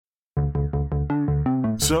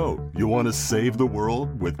So, you want to save the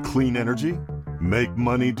world with clean energy? Make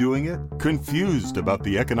money doing it? Confused about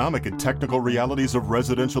the economic and technical realities of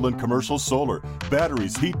residential and commercial solar,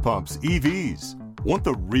 batteries, heat pumps, EVs? Want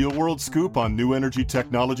the real-world scoop on new energy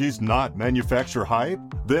technologies, not manufacturer hype?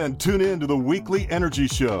 Then tune in to the Weekly Energy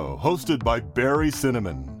Show, hosted by Barry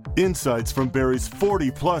Cinnamon. Insights from Barry's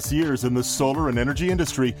 40-plus years in the solar and energy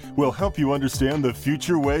industry will help you understand the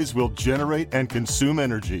future ways we'll generate and consume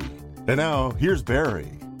energy. And now, here's Barry.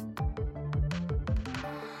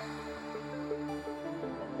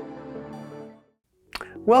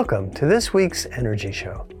 Welcome to this week's Energy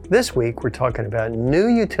Show. This week, we're talking about new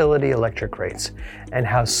utility electric rates and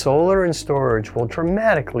how solar and storage will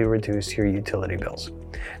dramatically reduce your utility bills.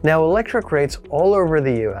 Now, electric rates all over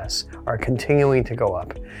the U.S. are continuing to go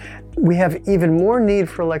up. We have even more need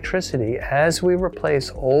for electricity as we replace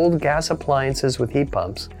old gas appliances with heat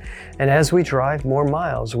pumps and as we drive more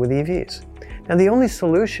miles with EVs. Now, the only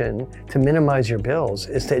solution to minimize your bills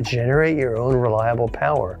is to generate your own reliable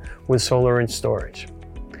power with solar and storage.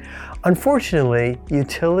 Unfortunately,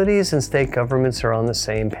 utilities and state governments are on the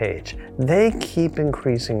same page. They keep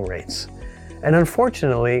increasing rates. And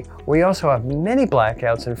unfortunately, we also have many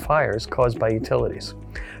blackouts and fires caused by utilities.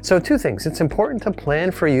 So two things. It's important to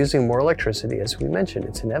plan for using more electricity, as we mentioned,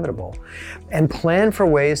 it's inevitable, and plan for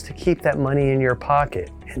ways to keep that money in your pocket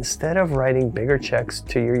instead of writing bigger checks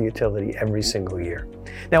to your utility every single year.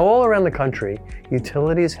 Now, all around the country,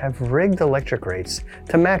 utilities have rigged electric rates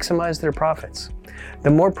to maximize their profits. The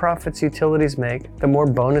more profits utilities make, the more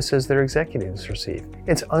bonuses their executives receive.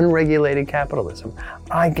 It's unregulated capitalism.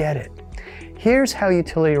 I get it. Here's how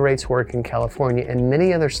utility rates work in California and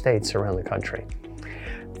many other states around the country.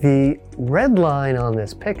 The red line on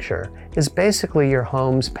this picture is basically your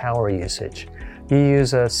home's power usage. You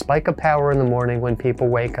use a spike of power in the morning when people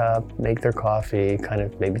wake up, make their coffee, kind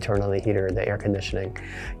of maybe turn on the heater, the air conditioning.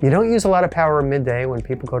 You don't use a lot of power midday when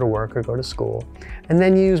people go to work or go to school. And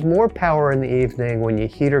then you use more power in the evening when you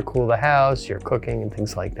heat or cool the house, you're cooking and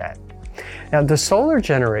things like that. Now, the solar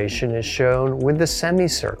generation is shown with the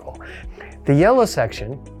semicircle. The yellow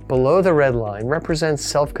section below the red line represents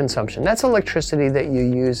self-consumption. That's electricity that you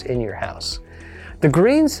use in your house. The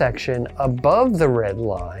green section above the red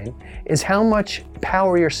line is how much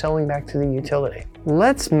power you're selling back to the utility.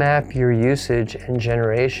 Let's map your usage and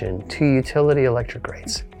generation to utility electric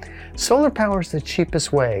rates. Solar power is the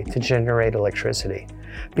cheapest way to generate electricity.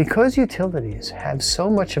 Because utilities have so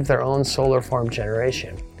much of their own solar farm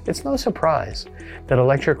generation, it's no surprise that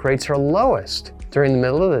electric rates are lowest during the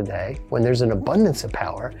middle of the day when there's an abundance of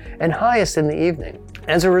power and highest in the evening.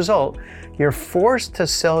 As a result, you're forced to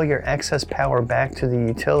sell your excess power back to the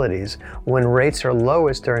utilities when rates are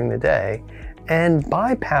lowest during the day and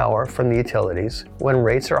buy power from the utilities when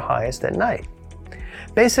rates are highest at night.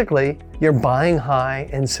 Basically, you're buying high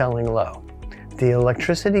and selling low. The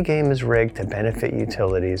electricity game is rigged to benefit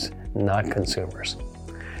utilities, not consumers.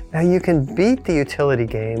 Now, you can beat the utility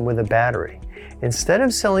game with a battery. Instead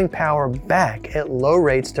of selling power back at low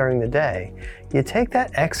rates during the day, you take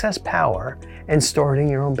that excess power and store it in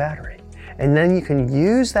your own battery. And then you can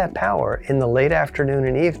use that power in the late afternoon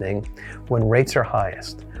and evening when rates are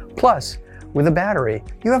highest. Plus, with a battery,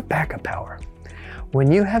 you have backup power.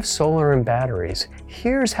 When you have solar and batteries,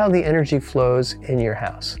 here's how the energy flows in your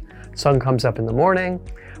house. Sun comes up in the morning,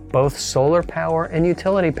 both solar power and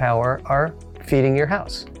utility power are feeding your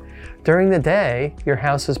house. During the day, your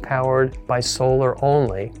house is powered by solar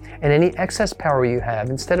only, and any excess power you have,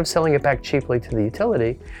 instead of selling it back cheaply to the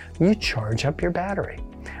utility, you charge up your battery.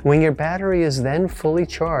 When your battery is then fully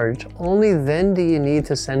charged, only then do you need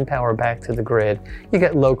to send power back to the grid. You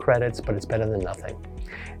get low credits, but it's better than nothing.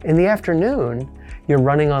 In the afternoon, you're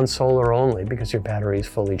running on solar only because your battery is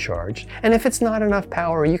fully charged. And if it's not enough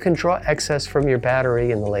power, you can draw excess from your battery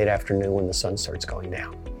in the late afternoon when the sun starts going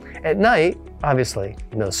down. At night, obviously,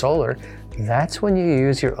 no solar, that's when you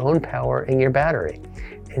use your own power in your battery,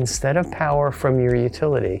 instead of power from your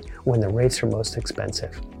utility when the rates are most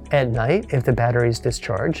expensive. At night, if the battery is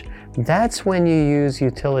discharged, that's when you use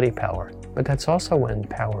utility power, but that's also when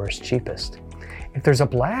power is cheapest. If there's a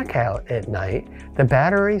blackout at night, the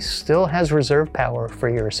battery still has reserve power for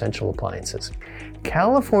your essential appliances.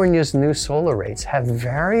 California's new solar rates have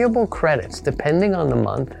variable credits depending on the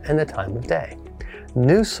month and the time of day.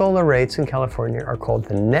 New solar rates in California are called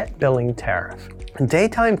the net billing tariff.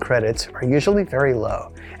 Daytime credits are usually very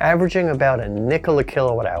low, averaging about a nickel a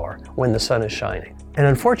kilowatt hour when the sun is shining. And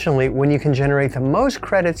unfortunately, when you can generate the most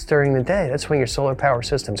credits during the day, that's when your solar power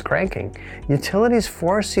system's cranking, utilities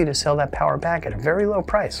force you to sell that power back at a very low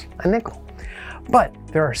price, a nickel. But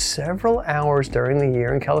there are several hours during the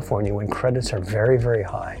year in California when credits are very, very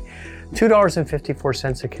high.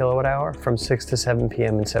 $2.54 a kilowatt hour from 6 to 7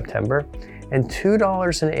 p.m. in September, and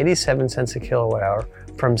 $2.87 a kilowatt hour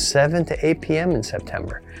from 7 to 8 p.m. in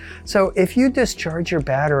September. So if you discharge your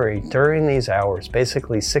battery during these hours,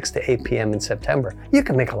 basically 6 to 8 p.m. in September, you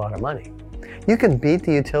can make a lot of money. You can beat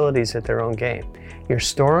the utilities at their own game. You're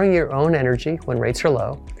storing your own energy when rates are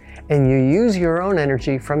low, and you use your own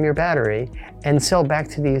energy from your battery and sell back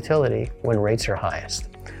to the utility when rates are highest.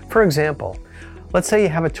 For example, let's say you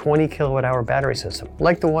have a 20 kilowatt hour battery system,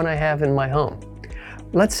 like the one I have in my home.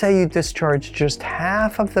 Let's say you discharge just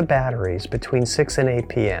half of the batteries between 6 and 8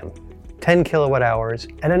 p.m., 10 kilowatt hours,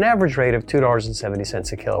 at an average rate of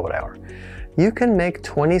 $2.70 a kilowatt hour. You can make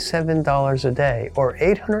 $27 a day, or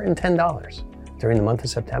 $810 during the month of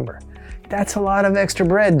September. That's a lot of extra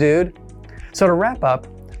bread, dude. So to wrap up,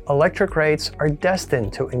 electric rates are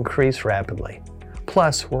destined to increase rapidly.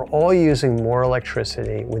 Plus, we're all using more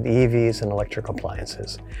electricity with EVs and electric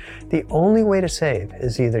appliances. The only way to save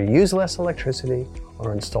is either use less electricity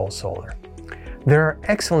or install solar. There are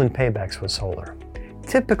excellent paybacks with solar,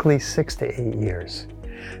 typically 6 to 8 years.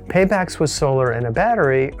 Paybacks with solar and a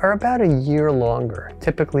battery are about a year longer,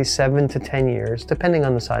 typically 7 to 10 years, depending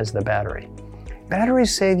on the size of the battery.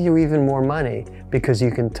 Batteries save you even more money because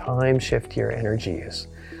you can time shift your energy use.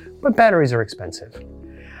 But batteries are expensive.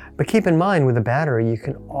 But keep in mind, with a battery, you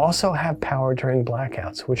can also have power during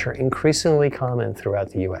blackouts, which are increasingly common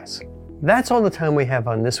throughout the US. That's all the time we have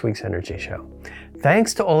on this week's Energy Show.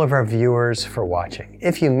 Thanks to all of our viewers for watching.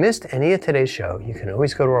 If you missed any of today's show, you can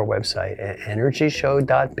always go to our website at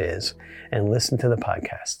energyshow.biz and listen to the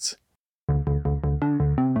podcasts.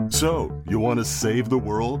 So, you want to save the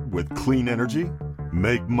world with clean energy?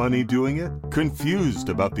 Make money doing it? Confused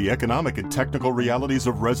about the economic and technical realities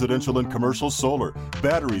of residential and commercial solar,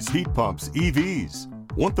 batteries, heat pumps, EVs?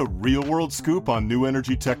 Want the real-world scoop on new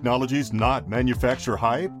energy technologies, not manufacturer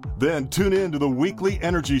hype? Then tune in to the weekly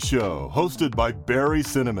Energy Show, hosted by Barry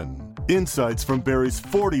Cinnamon. Insights from Barry's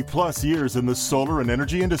 40-plus years in the solar and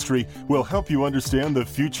energy industry will help you understand the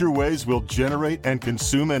future ways we'll generate and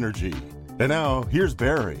consume energy. And now, here's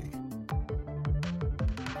Barry.